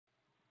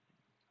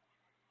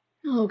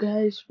Oh,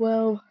 guys,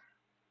 well,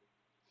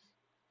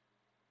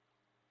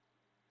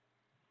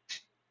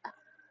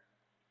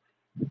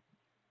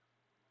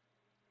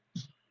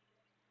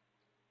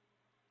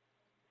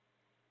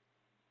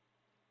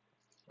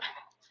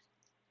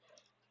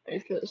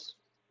 I just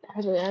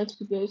had to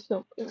ask you guys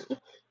something.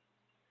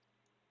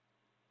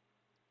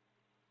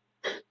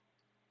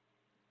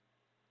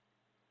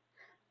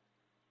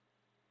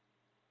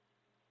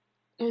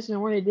 You guys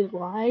know what I did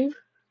live?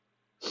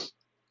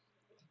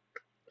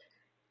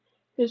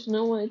 Just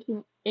know what I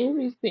do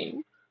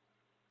everything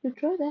to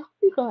try to help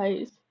you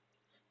guys.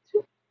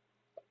 So,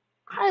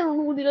 I don't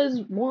know what you guys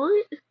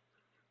want.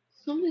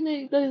 Something that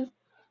you guys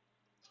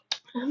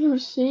have never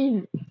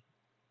seen.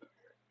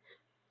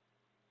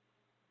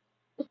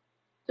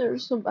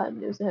 There's some bad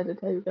news I had to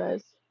tell you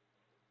guys.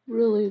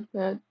 Really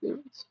bad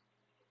news.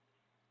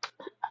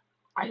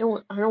 I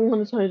don't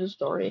want to tell you the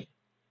story.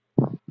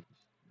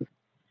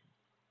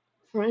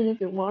 Friend, if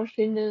you're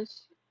watching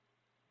this,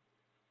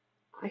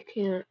 I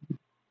can't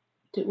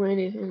do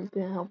anything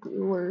to help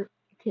you or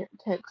I can't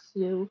text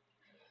you.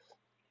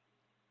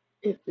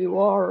 If you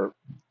are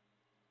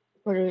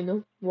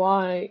wondering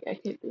why I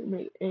can't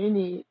make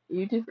any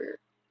YouTube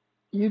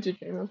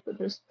channels, but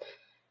there's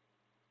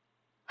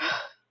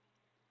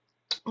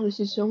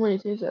obviously so many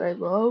things that I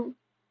love,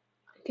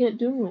 I can't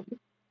do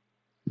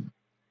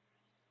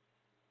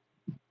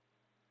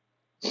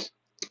them.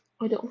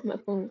 I don't have my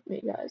phone with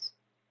me, guys.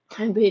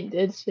 I'm being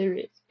dead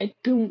serious. I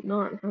do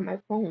not have my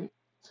phone.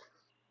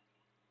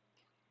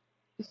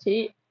 You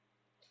see,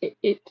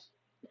 it's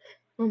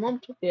my mom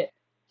took it.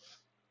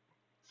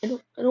 I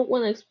don't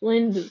want to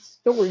explain the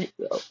story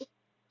though,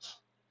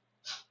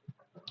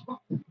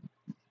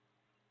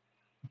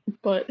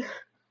 but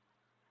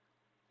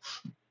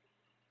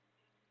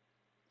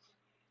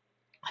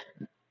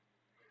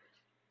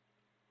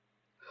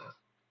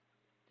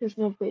there's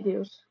no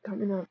videos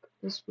coming up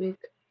this week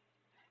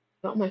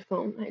about my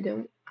phone. I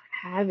don't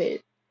have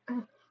it.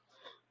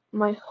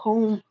 My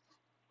home,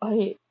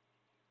 I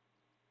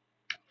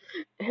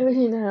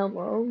everything that I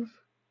love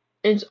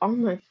is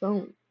on my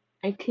phone.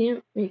 I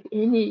can't make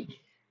any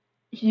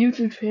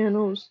YouTube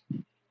channels.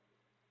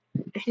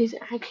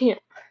 I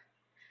can't.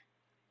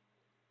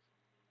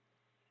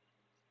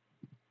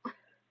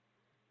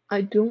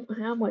 I don't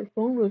have my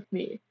phone with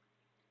me.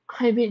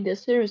 I'm being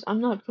this serious.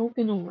 I'm not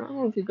joking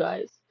around with you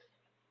guys.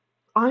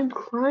 I'm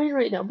crying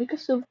right now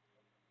because of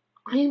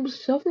I am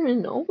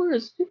suffering over a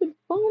stupid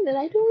phone that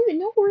I don't even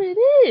know where it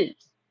is.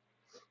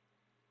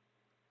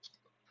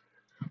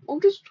 I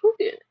just took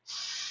it.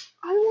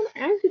 I don't want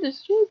to ask you this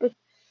story, but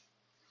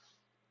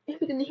if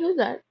you can hear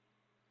that,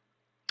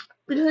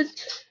 because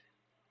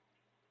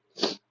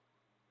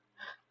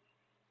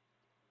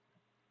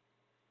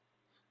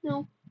you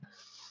know,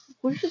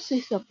 let's just say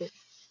something.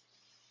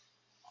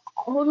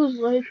 All those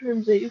live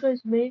streams that you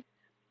guys make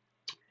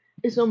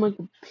is on my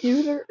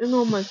computer and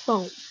on my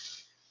phone.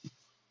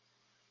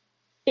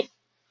 It,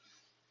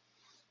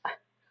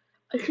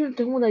 I should have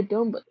done what I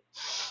done, but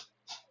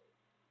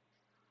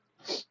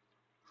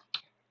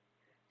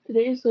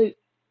today is like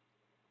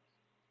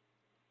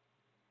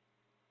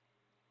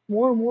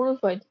more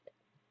mortified.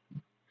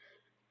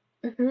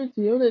 My parents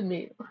yelled at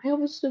me. I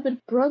have a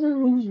stupid brother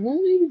who's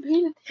won't even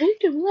paying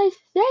attention to what I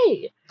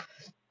say.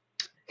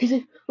 He's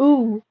like,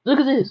 "Oh, look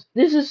at this.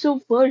 This is so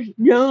fun,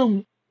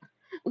 yum."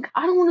 Like,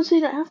 I don't want to say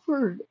the F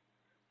word.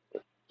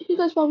 You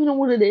guys probably know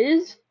what it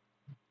is.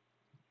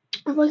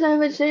 Otherwise, I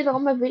would say it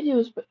on my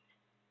videos, but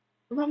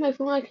without my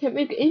phone, I can't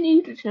make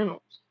any YouTube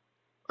channels.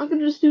 I can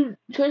just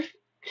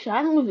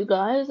chatting with you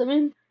guys. I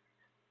mean,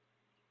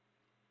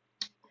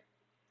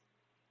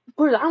 of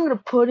course, I'm gonna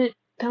put it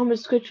down in the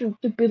description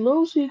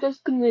below so you guys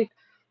can like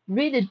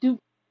read it, do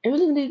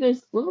everything that you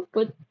guys love,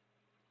 but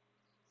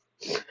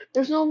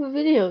there's no more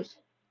videos.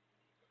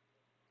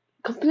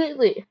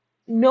 Completely.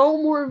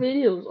 No more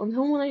videos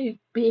until when I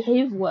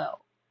behave well.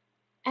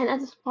 And at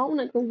this point,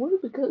 I can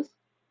work because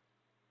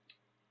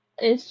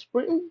it's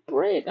spring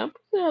break. I'm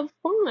supposed to have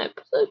fun. I'm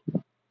supposed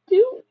to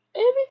do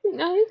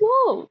everything I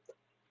love.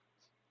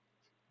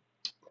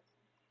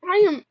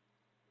 I am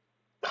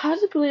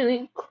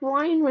contemplating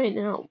crying right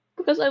now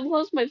because I've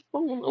lost my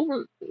phone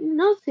over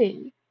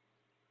nothing.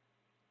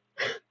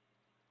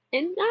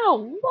 And now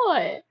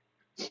what?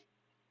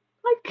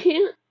 I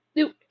can't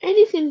do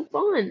anything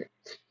fun.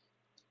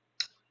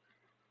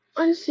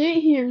 I sit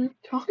here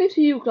talking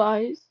to you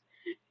guys,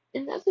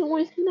 and that's the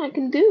only thing I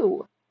can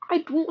do. I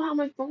don't have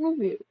my phone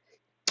with you.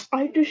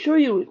 I had to show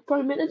you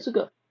 5 minutes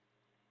ago.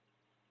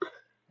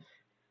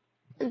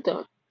 I'm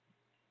done.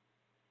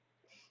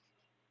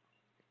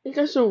 You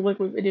guys don't like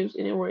my videos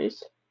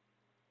anyways.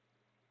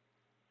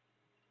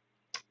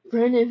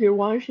 Brandon, if you're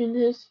watching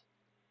this,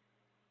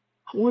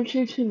 I want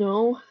you to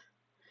know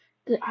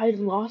that I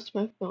lost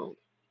my phone.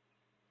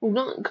 Well,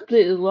 not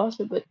completely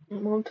lost it, but my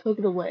mom took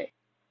it away.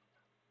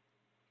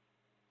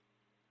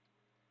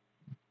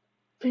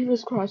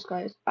 Fingers crossed,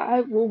 guys. I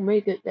will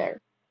make it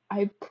there.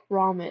 I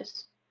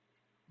promise.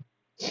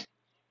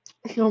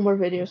 No more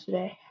videos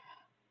today.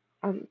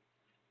 I'm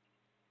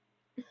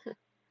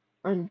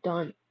I'm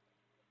done.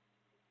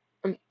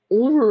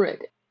 over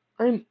it.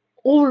 I'm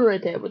over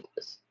it with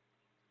this.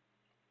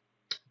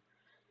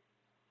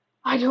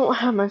 I don't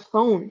have my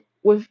phone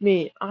with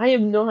me. I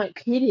am not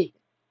kidding.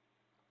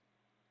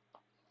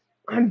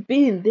 I'm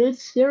being dead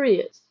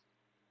serious.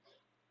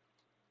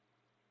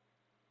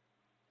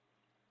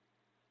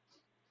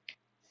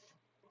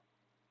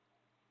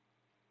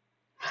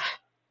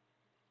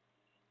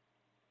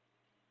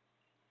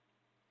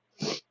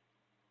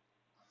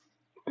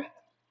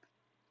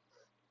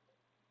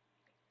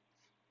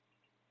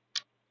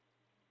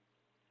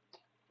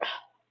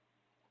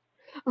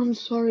 I'm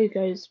sorry,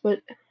 guys, but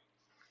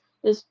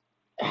this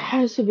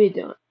has to be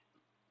done.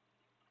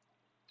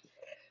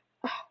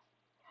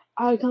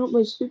 I got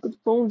my stupid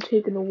phone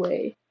taken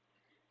away.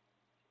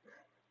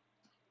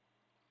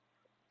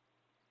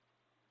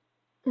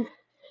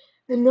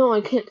 And no,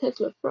 I can't text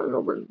my friend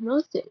over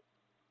nothing.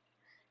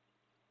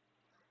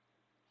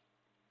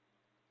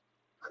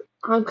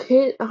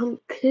 I'm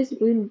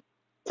basically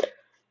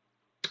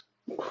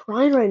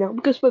crying right now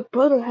because my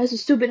brother has a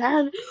stupid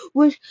hand,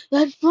 which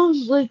that from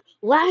like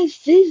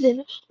last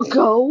season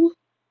ago.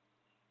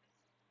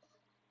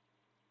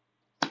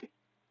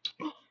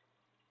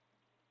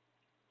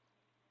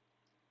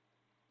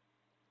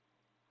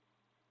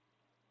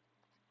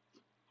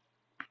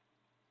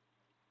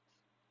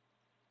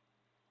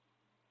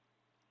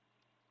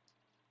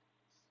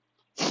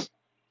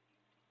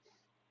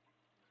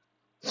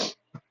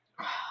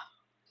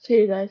 See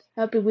you guys.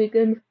 Happy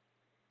weekend.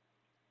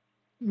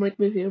 Make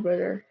me feel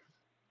better.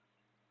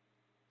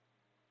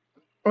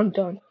 I'm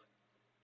done.